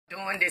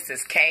Doing this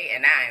is Kay,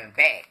 and I am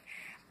back.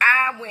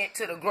 I went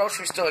to the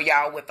grocery store,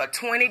 y'all, with a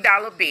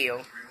 $20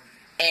 bill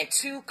and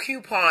 2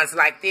 coupons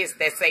like this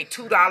that say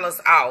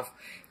 $2 off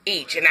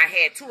each, and I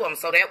had 2 of them,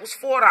 so that was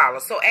 $4.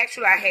 So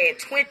actually, I had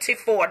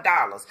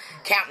 $24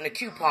 counting the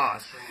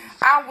coupons.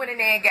 I went in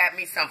there and got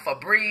me some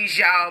Febreze,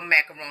 y'all,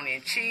 macaroni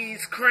and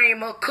cheese,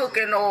 creamer,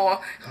 cooking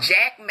oil,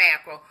 jack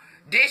mackerel,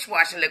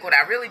 dishwashing liquid.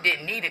 I really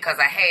didn't need it because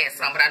I had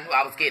some, but I knew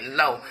I was getting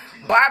low.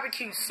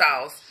 Barbecue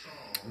sauce,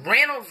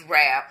 Reynolds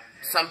wrap,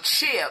 some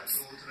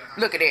chips.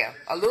 Look at there.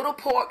 A little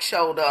pork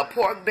shoulder, a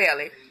pork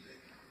belly,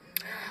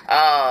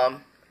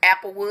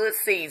 Applewood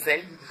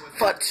season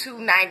for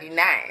 $2.99.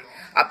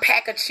 A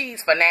pack of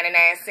cheese for 99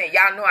 cents.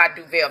 Y'all know I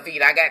do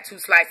Velveeta. I got 2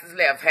 slices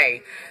left.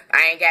 Hey,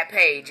 I ain't got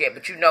paid yet,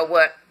 but you know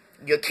what?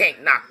 You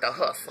can't knock the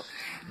hustle.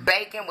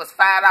 Bacon was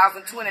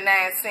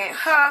 $5.29.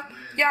 Huh?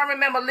 Y'all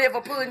remember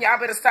liver pudding? Y'all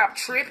better stop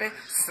tripping.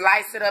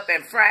 Slice it up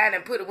and fry it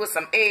and put it with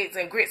some eggs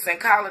and grits and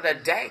call it a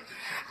day.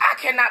 I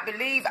cannot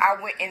believe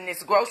I went in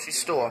this grocery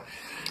store.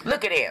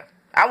 Look at there.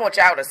 I want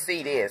y'all to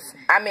see this.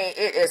 I mean,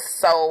 it is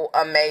so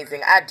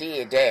amazing. I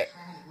did that.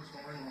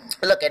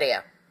 Look at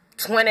there.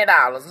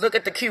 $20. Look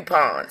at the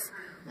coupons.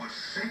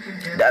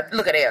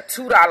 Look at there.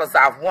 $2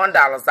 off,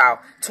 $1 off,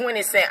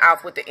 20 cents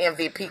off with the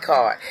MVP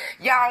card.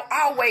 Y'all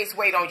always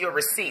wait on your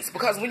receipts,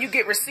 because when you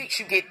get receipts,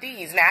 you get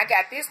these. Now, I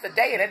got this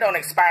today, and it don't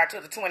expire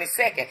till the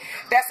 22nd.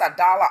 That's $1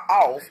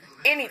 off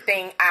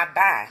anything I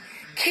buy.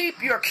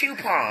 Keep your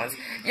coupons.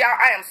 Y'all,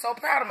 I am so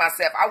proud of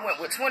myself. I went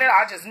with $20.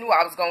 I just knew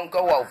I was going to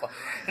go over.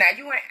 Now,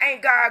 you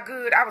ain't God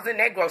good. I was in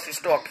that grocery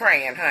store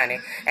praying, honey,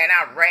 and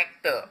I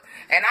racked up.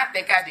 And I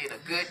think I did a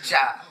good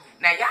job.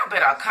 Now, y'all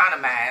better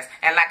economize.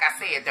 And like I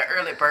said, the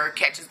early bird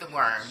catches the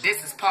worm.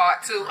 This is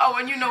part 2. Oh,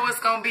 and you know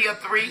it's going to be a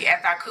 3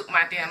 after I cook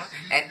my dinner.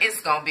 And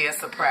it's going to be a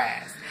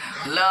surprise.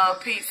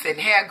 Love, peace, and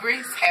hair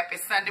grease. Happy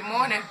Sunday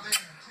morning.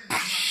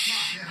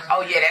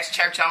 Oh, yeah, that's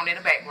church on in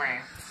the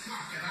background.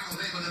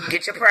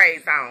 Get your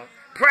praise on.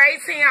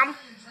 Praise him.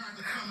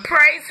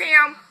 Praise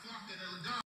him.